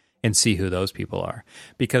circle and see who those people are.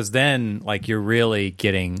 Because then like you're really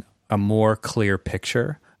getting a more clear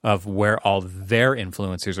picture of where all their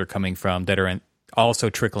influencers are coming from that are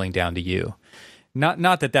also trickling down to you.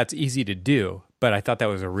 Not that that's easy to do, but I thought that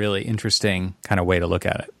was a really interesting kind of way to look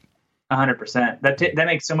at it. 100%. That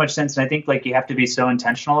makes so much sense. And I think like you have to be so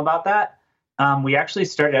intentional about that. We actually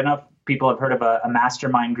started, I don't know if people have heard of a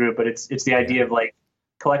mastermind group, but it's the idea of like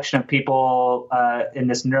collection of people in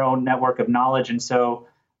this neural network of knowledge. And so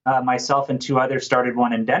myself and 2 others started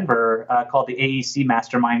one in Denver called the AEC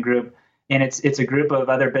Mastermind Group. And it's a group of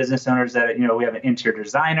other business owners that, we have an interior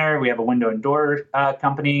designer, we have a window and door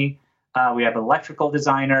company, we have an electrical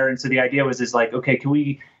designer. And so the idea is like, okay, can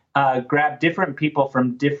we grab different people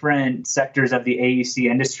from different sectors of the AEC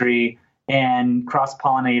industry and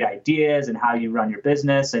cross-pollinate ideas and how you run your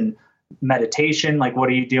business and meditation, like what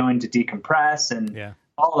are you doing to decompress and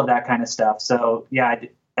all of that kind of stuff. So yeah,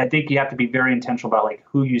 I think you have to be very intentional about like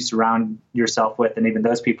who you surround yourself with and even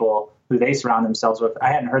those people who they surround themselves with.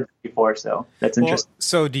 I hadn't heard that before, so that's interesting.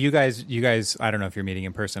 So do you guys, I don't know if you're meeting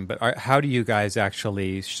in person, but how do you guys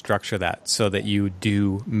actually structure that so that you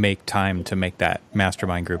do make time to make that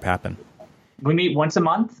mastermind group happen? We meet once a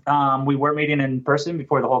month. We were meeting in person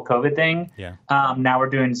before the whole COVID thing. Yeah. Now we're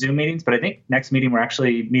doing Zoom meetings, but I think next meeting we're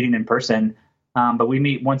actually meeting in person. But we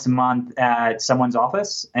meet once a month at someone's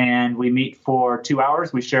office, and we meet for 2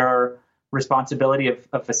 hours. We share our responsibility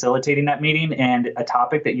of facilitating that meeting and a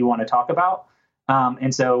topic that you want to talk about.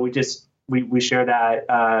 And so we share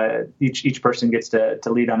that each person gets to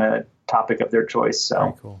lead on a topic of their choice. So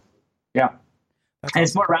very cool. Yeah. That's and awesome.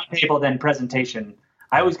 It's more roundtable than presentation.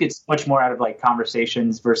 I always get so much more out of like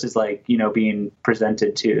conversations versus like, being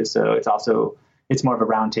presented to. So it's more of a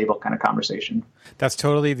roundtable kind of conversation. That's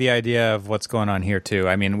totally the idea of what's going on here too.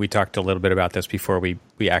 I mean, we talked a little bit about this before we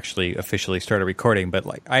actually officially started recording, but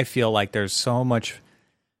like I feel like there's so much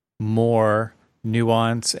more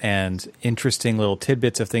nuance and interesting little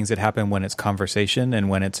tidbits of things that happen when it's conversation and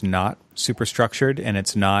when it's not super structured and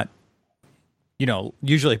it's not,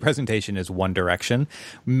 usually presentation is one direction.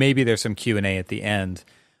 Maybe there's some Q&A at the end,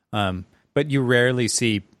 but you rarely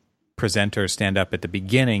see presenters stand up at the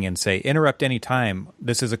beginning and say, interrupt any time.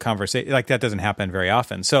 This is a conversation. Like that doesn't happen very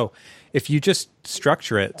often. So if you just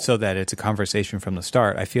structure it so that it's a conversation from the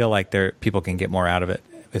start, I feel like people can get more out of it.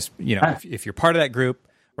 If you're part of that group,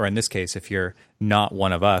 or in this case, if you're not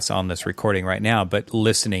one of us on this recording right now, but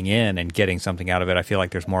listening in and getting something out of it, I feel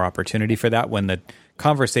like there's more opportunity for that when the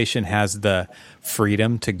conversation has the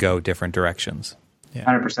freedom to go different directions. Yeah.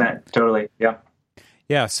 100%. Totally. Yeah.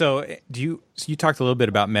 Yeah. So you talked a little bit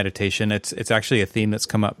about meditation. It's actually a theme that's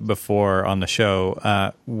come up before on the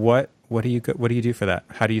show. What do you do for that?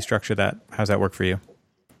 How do you structure that? How does that work for you?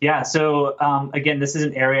 Yeah. So again, this is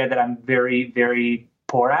an area that I'm very, very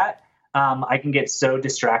poor at. I can get so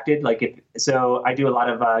distracted. So I do a lot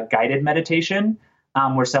of guided meditation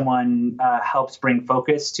where someone helps bring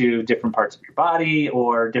focus to different parts of your body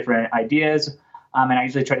or different ideas. And I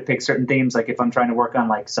usually try to pick certain themes, like if I'm trying to work on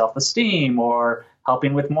like self-esteem or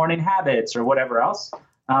helping with morning habits or whatever else.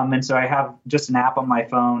 And so I have just an app on my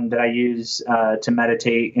phone that I use to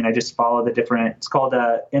meditate, and I just follow it's called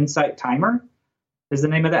Insight Timer is the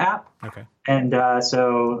name of the app. Okay. And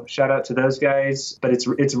so shout out to those guys, but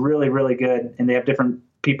it's really, really good. And they have different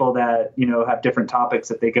people that, have different topics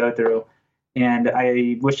that they go through. And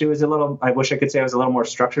I wish I could say I was a little more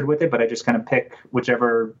structured with it, but I just kind of pick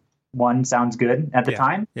whichever one sounds good at the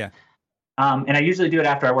time. Yeah. And I usually do it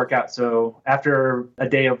after I work out. So after a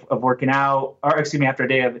day of working out, after a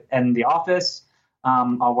day in the office,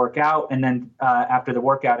 I'll work out. And then after the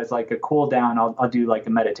workout is like a cool down, I'll do like a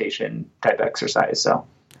meditation type exercise. So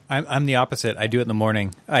I'm the opposite. I do it in the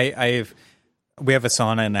morning. We have a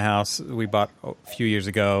sauna in the house we bought a few years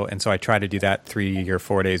ago, and so I try to do that 3 or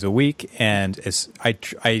 4 days a week. And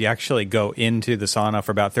I actually go into the sauna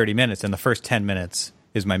for about 30 minutes, and the first 10 minutes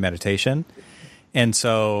is my meditation. And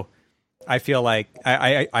so I feel like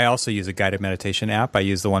I also use a guided meditation app. I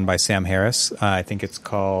use the one by Sam Harris. I think it's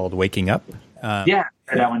called Waking Up. Yeah,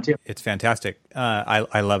 I that one too. It's fantastic.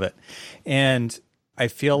 I love it. And I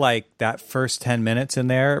feel like that first 10 minutes in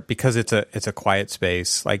there, because it's a quiet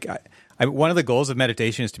space, like one of the goals of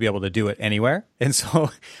meditation is to be able to do it anywhere. And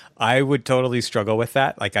so I would totally struggle with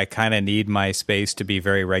that. Like I kind of need my space to be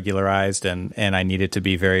very regularized and I need it to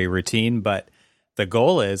be very routine. But the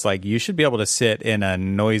goal is like you should be able to sit in a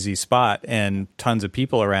noisy spot and tons of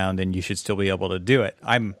people around and you should still be able to do it.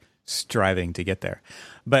 I'm striving to get there.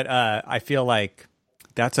 But I feel like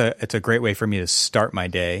it's a great way for me to start my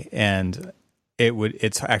day. And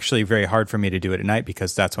it's actually very hard for me to do it at night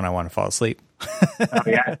because that's when I want to fall asleep. Oh,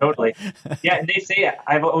 yeah, totally. Yeah, and they say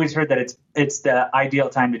I've always heard that it's the ideal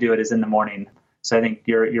time to do it is in the morning. So I think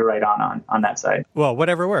you're right on that side. Well,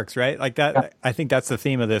 whatever works, right? Like that. Yeah. I think that's the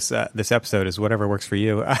theme of this episode is whatever works for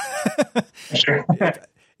you. Sure.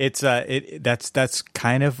 That's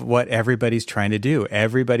kind of what everybody's trying to do.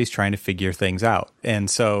 Everybody's trying to figure things out. And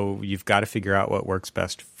so you've got to figure out what works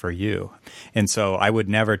best for you. And so I would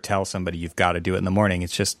never tell somebody you've got to do it in the morning.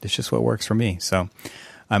 It's just what works for me. So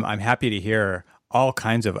I'm happy to hear all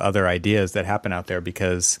kinds of other ideas that happen out there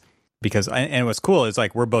because and what's cool is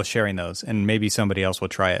like we're both sharing those and maybe somebody else will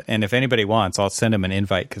try it. And if anybody wants, I'll send them an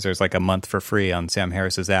invite because there's like a month for free on Sam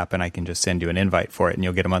Harris's app and I can just send you an invite for it and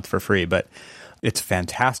you'll get a month for free. But it's a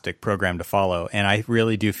fantastic program to follow. And I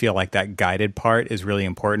really do feel like that guided part is really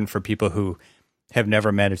important for people who have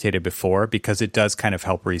never meditated before because it does kind of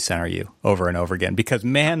help recenter you over and over again. Because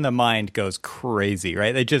man, the mind goes crazy,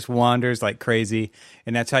 right? It just wanders like crazy.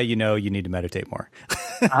 And that's how you know you need to meditate more.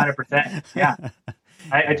 100%. Yeah.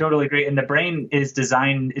 I totally agree. And the brain is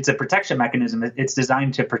designed, it's a protection mechanism. It's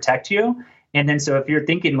designed to protect you. And then so if you're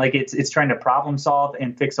thinking like it's trying to problem solve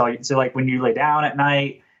and fix so like when you lay down at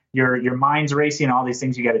night, your mind's racing, all these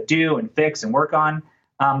things you got to do and fix and work on.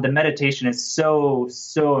 The meditation is so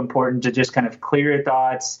important to just kind of clear your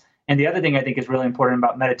thoughts. And the other thing I think is really important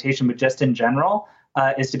about meditation, but just in general,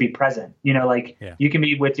 is to be present. You can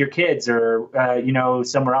be with your kids or,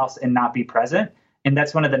 somewhere else and not be present. And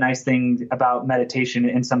that's one of the nice things about meditation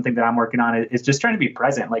and something that I'm working on is just trying to be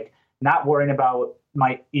present, like not worrying about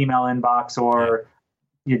my email inbox or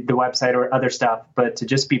the website or other stuff, but to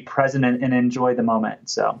just be present and enjoy the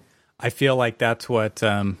moment. So I feel like that's what,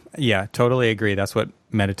 totally agree. That's what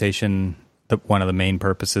meditation, one of the main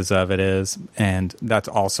purposes of it is. And that's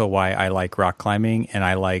also why I like rock climbing and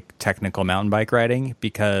I like technical mountain bike riding,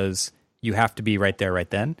 because you have to be right there, right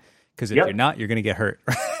then. Because if you're not, you're going to get hurt.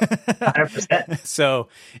 100%. So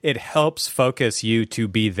it helps focus you to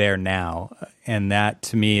be there now. And that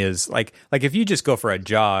to me is like if you just go for a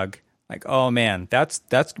jog, like, oh man, that's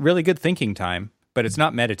really good thinking time, but it's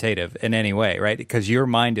not meditative in any way, right? Because your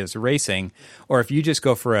mind is racing. Or if you just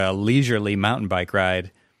go for a leisurely mountain bike ride,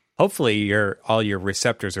 hopefully all your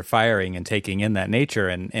receptors are firing and taking in that nature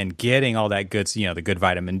and getting all that good, the good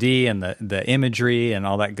vitamin D and the imagery and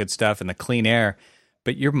all that good stuff and the clean air.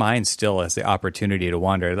 But your mind still has the opportunity to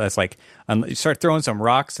wander. That's like you start throwing some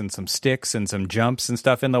rocks and some sticks and some jumps and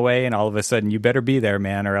stuff in the way, and all of a sudden you better be there,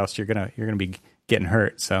 man, or else you're gonna be getting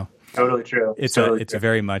hurt. So totally true. It's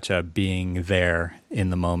very much a being there in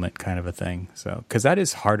the moment kind of a thing. So because that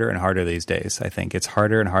is harder and harder these days. I think it's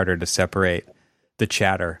harder and harder to separate the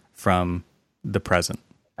chatter from the present.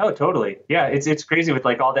 Oh, totally. Yeah, it's crazy with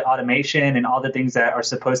like all the automation and all the things that are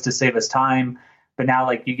supposed to save us time. But now,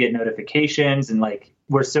 like, you get notifications and like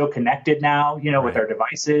we're so connected now, right, with our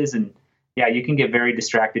devices. And yeah, you can get very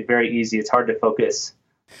distracted very easy. It's hard to focus.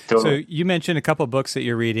 Totally. So you mentioned a couple books that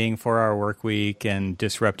you're reading, 4 Hour Work Week and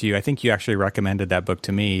Disrupt You. I think you actually recommended that book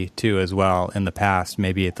to me too as well in the past,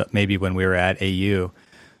 maybe when we were at AU.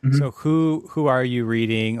 Mm-hmm. So who are you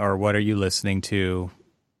reading or what are you listening to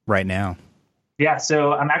right now? Yeah,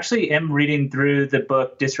 so I'm reading through the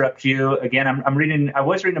book Disrupt You. Again, I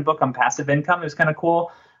was reading a book on passive income. It was kind of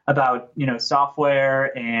cool about,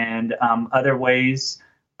 software and other ways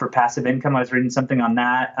for passive income. I was reading something on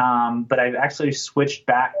that. But I've actually switched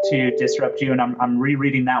back to Disrupt You, and I'm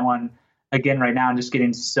rereading that one again right now and just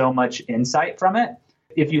getting so much insight from it.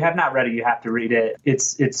 If you have not read it, you have to read it.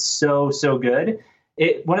 It's so good.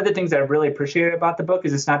 One of the things that I really appreciate about the book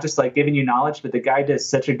is it's not just like giving you knowledge, but the guy does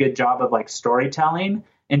such a good job of like storytelling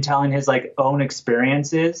and telling his like own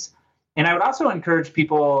experiences. And I would also encourage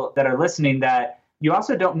people that are listening that you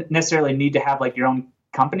also don't necessarily need to have like your own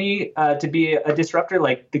company to be a disruptor.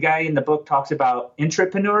 Like the guy in the book talks about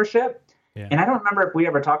entrepreneurship. Yeah. And I don't remember if we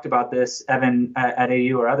ever talked about this, Evan, at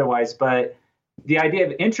AU or otherwise, but the idea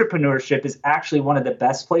of entrepreneurship is actually one of the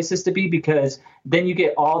best places to be, because then you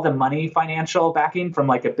get all the money, financial backing from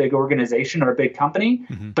like a big organization or a big company,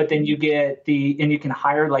 but then you get and you can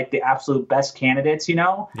hire like the absolute best candidates,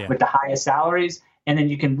 with the highest salaries. And then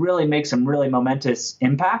you can really make some really momentous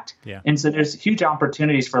impact. Yeah. And so there's huge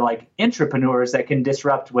opportunities for like entrepreneurs that can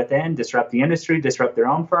disrupt the industry, disrupt their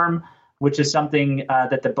own firm, which is something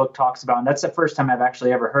that the book talks about. And that's the first time I've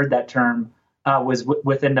actually ever heard that term was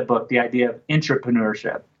within the book, the idea of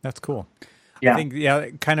entrepreneurship. That's cool. Yeah. I think,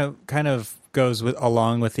 it kind of goes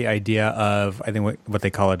along with the idea of, I think what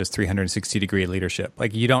they call it is 360-degree leadership.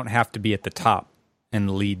 Like you don't have to be at the top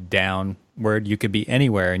and lead downward. You could be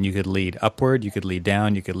anywhere and you could lead upward. You could lead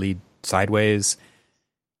down. You could lead sideways.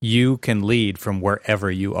 You can lead from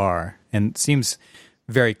wherever you are. And it seems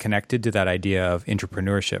very connected to that idea of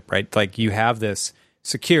entrepreneurship, right? Like you have this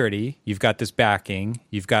security, you've got this backing,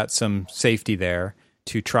 you've got some safety there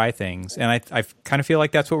to try things. And I kind of feel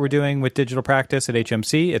like that's what we're doing with Digital Practice at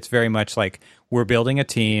HMC. It's very much like we're building a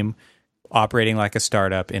team, operating like a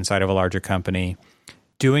startup inside of a larger company,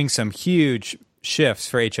 doing some huge shifts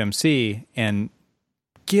for HMC and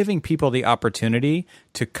giving people the opportunity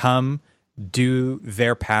to come do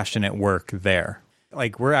their passionate work there.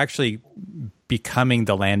 Like we're actually becoming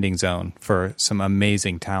the landing zone for some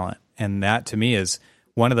amazing talent. And that to me is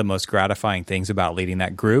one of the most gratifying things about leading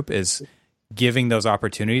that group is giving those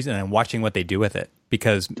opportunities and then watching what they do with it,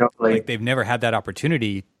 because like they've never had that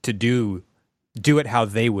opportunity to do it how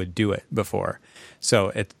they would do it before.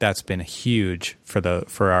 So that's been huge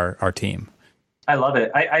for our team. I love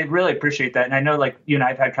it. I really appreciate that. And I know like you and I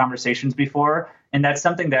have had conversations before, and that's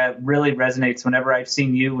something that really resonates whenever I've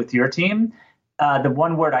seen you with your team. The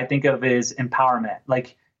one word I think of is empowerment.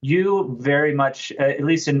 Like you very much, at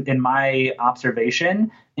least in my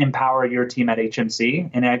observation, empower your team at HMC.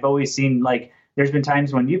 And I've always seen like there's been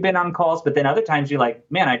times when you've been on calls, but then other times you're like,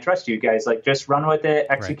 man, I trust you guys. Like just run with it,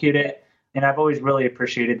 execute it. And I've always really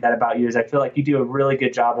appreciated that about you, is I feel like you do a really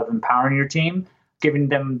good job of empowering your team, giving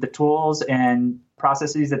them the tools and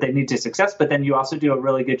processes that they need to success. But then you also do a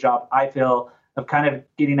really good job, I feel, of kind of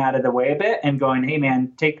getting out of the way a bit and going, hey,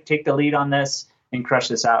 man, take the lead on this and crush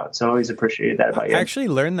this out. So I always appreciated that about you. I actually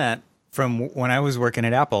learned that from when I was working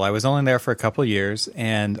at Apple. I was only there for a couple of years,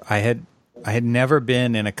 and I had never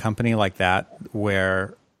been in a company like that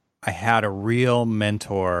where I had a real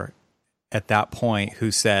mentor at that point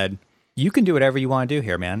who said, you can do whatever you want to do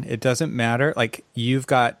here, man. It doesn't matter. Like, you've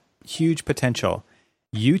got huge potential.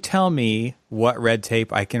 You tell me what red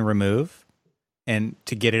tape I can remove, and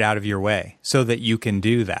to get it out of your way so that you can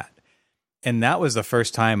do that. And that was the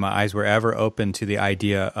first time my eyes were ever open to the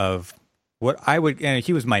idea of what I would, and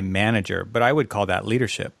he was my manager, but I would call that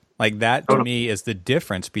leadership. Like that to me is the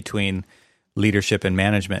difference between leadership and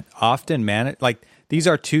management. Often these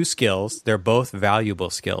are two skills. They're both valuable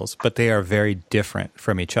skills, but they are very different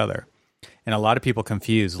from each other. And a lot of people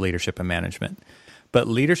confuse leadership and management. But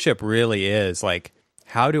leadership really is like,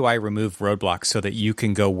 how do I remove roadblocks so that you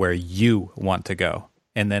can go where you want to go?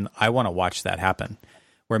 And then I want to watch that happen.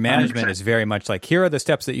 Where management 100%. Is very much like, here are the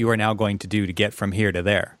steps that you are now going to do to get from here to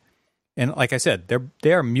there. And like I said,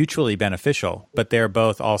 they are mutually beneficial, but they're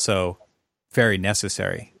both also very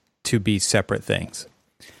necessary to be separate things.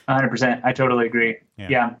 100%. I totally agree.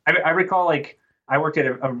 Yeah. I recall, like, I worked at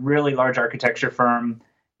a really large architecture firm,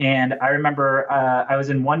 and I remember I was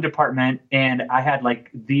in one department and I had like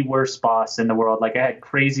the worst boss in the world. Like I had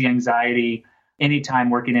crazy anxiety anytime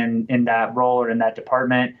working in that role or in that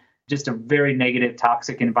department. Just a very negative,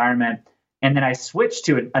 toxic environment. And then I switched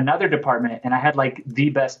to another department and I had like the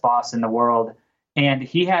best boss in the world. And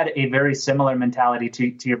he had a very similar mentality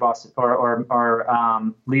to your boss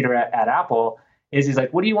or leader at Apple. He's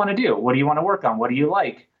like, what do you want to do? What do you want to work on? What do you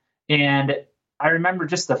like? And I remember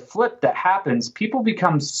just the flip that happens. People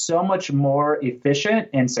become so much more efficient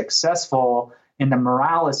and successful, and the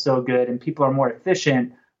morale is so good, and people are more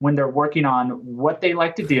efficient when they're working on what they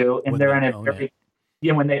like to do, and they're in a very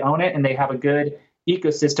when they own it and they have a good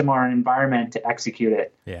ecosystem or an environment to execute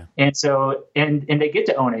it. Yeah. And so, and they get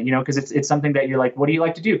to own it, because it's something that you're like, what do you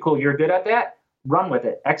like to do? Cool. You're good at that. Run with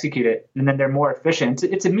it, execute it. And then they're more efficient.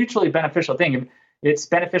 It's a mutually beneficial thing. It's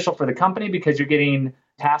beneficial for the company because you're getting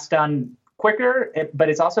tasks done quicker, but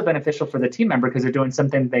it's also beneficial for the team member because they're doing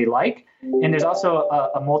something they like. And there's also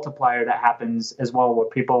a multiplier that happens as well, where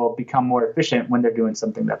people become more efficient when they're doing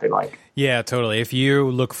something that they like. Yeah, totally. If you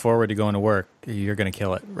look forward to going to work, you're going to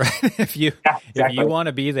kill it, right? If you want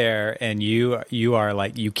to be there and you are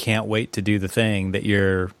like, you can't wait to do the thing that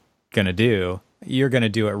you're going to do, you're going to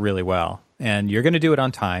do it really well. And you're going to do it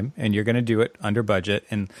on time, and you're going to do it under budget.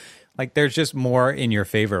 And like, there's just more in your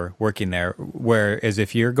favor working there. Whereas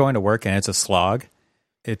if you're going to work and it's a slog,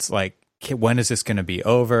 it's like, when is this going to be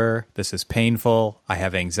over? This is painful. I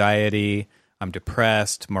have anxiety. I'm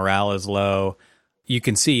depressed. Morale is low. You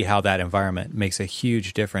can see how that environment makes a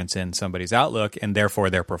huge difference in somebody's outlook and therefore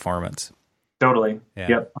their performance. Totally. Yeah.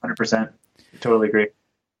 Yep. 100%. Totally agree.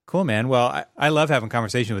 Cool, man. Well, I love having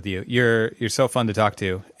conversation with you. You're so fun to talk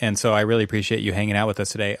to. And so I really appreciate you hanging out with us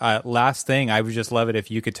today. Last thing, I would just love it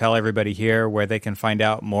if you could tell everybody here where they can find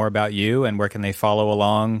out more about you and where can they follow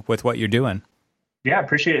along with what you're doing. Yeah,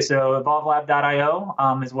 appreciate it. So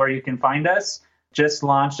evolvelab.io is where you can find us. Just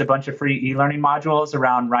launched a bunch of free e-learning modules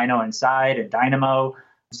around Rhino Inside and Dynamo.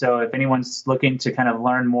 So if anyone's looking to kind of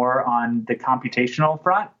learn more on the computational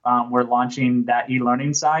front, we're launching that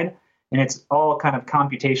e-learning side. And it's all kind of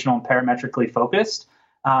computational and parametrically focused.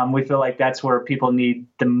 We feel like that's where people need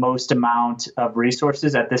the most amount of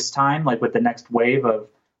resources at this time, like with the next wave of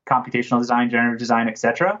computational design, generative design, et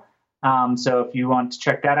cetera. So if you want to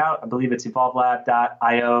check that out, I believe it's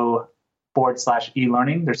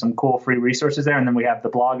evolvelab.io/e-learning. There's some cool free resources there. And then we have the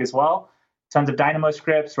blog as well. Tons of Dynamo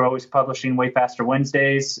scripts. We're always publishing Way Faster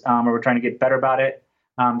Wednesdays, where we're trying to get better about it.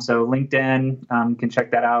 So LinkedIn, you can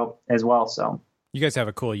check that out as well. So. You guys have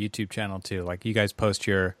a cool YouTube channel too. Like, you guys post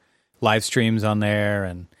your live streams on there,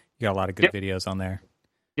 and you got a lot of good videos on there.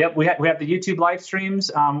 Yep, we have the YouTube live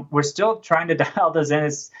streams. We're still trying to dial those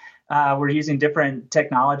in. We're using different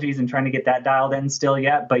technologies and trying to get that dialed in still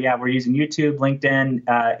yet. But yeah, we're using YouTube, LinkedIn,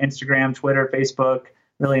 Instagram, Twitter, Facebook,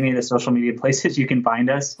 really any of the social media places you can find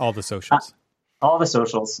us. All the socials. All the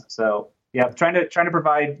socials. So yeah, trying to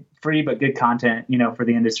provide free but good content, for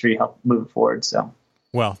the industry, help move it forward. So.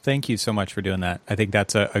 Well, thank you so much for doing that. I think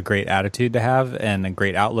that's a great attitude to have and a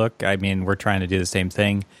great outlook. I mean, we're trying to do the same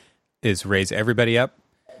thing, is raise everybody up,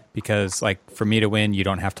 because like, for me to win, you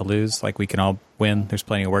don't have to lose. Like, we can all win. There's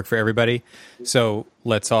plenty of work for everybody. So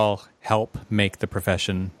let's all help make the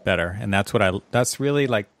profession better. And that's really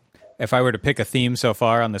like, if I were to pick a theme so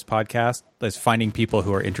far on this podcast, is finding people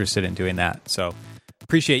who are interested in doing that. So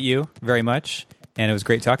appreciate you very much. And it was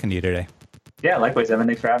great talking to you today. Yeah, likewise, Evan.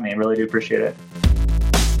 Thanks for having me. I really do appreciate it.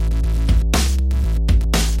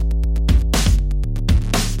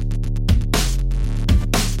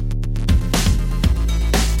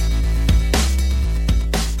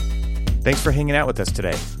 Thanks for hanging out with us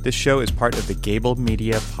today. This show is part of the Gable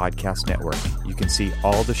Media Podcast Network. You can see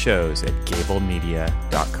all the shows at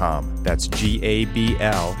gablemedia.com. That's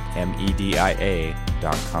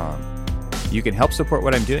GABLMEDIA.com. You can help support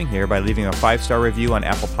what I'm doing here by leaving a 5-star review on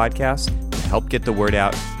Apple Podcasts to help get the word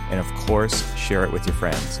out and of course, share it with your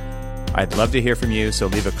friends. I'd love to hear from you, so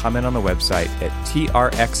leave a comment on the website at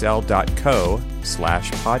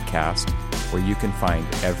trxl.co/podcast, where you can find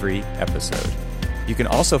every episode. You can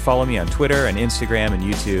also follow me on Twitter and Instagram and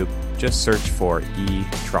YouTube. Just search for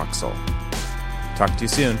eTroxel. Talk to you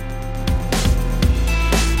soon.